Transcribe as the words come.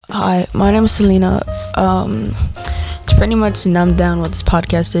Hi, my name is Selena. To pretty much numb down what this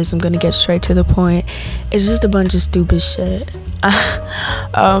podcast is, I'm gonna get straight to the point. It's just a bunch of stupid shit.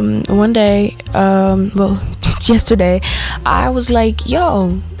 One day, yesterday, I was like,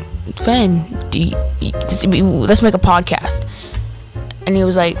 yo, Fen, let's make a podcast. And he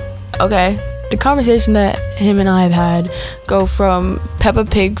was like, okay. The conversation that him and I have had go from Peppa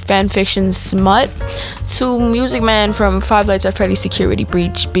Pig fanfiction smut to Music Man from Five Nights at Freddy's Security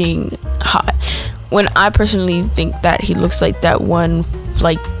Breach being hot. When I personally think that he looks like that one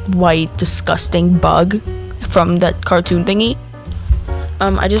like white disgusting bug from that cartoon thingy.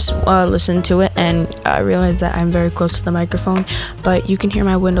 I just listened to it and I realized that I'm very close to the microphone, but you can hear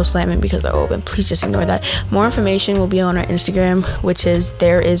my window slamming because they're open. Please just ignore that. More information will be on our Instagram, which is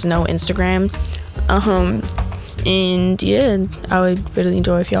There Is No Instagram. And yeah, I would really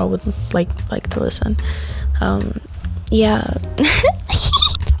enjoy if y'all would like to listen. Yeah.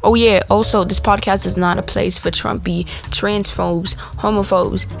 Oh yeah, also this podcast is not a place for Trumpy, transphobes,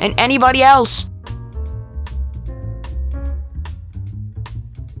 homophobes, and anybody else.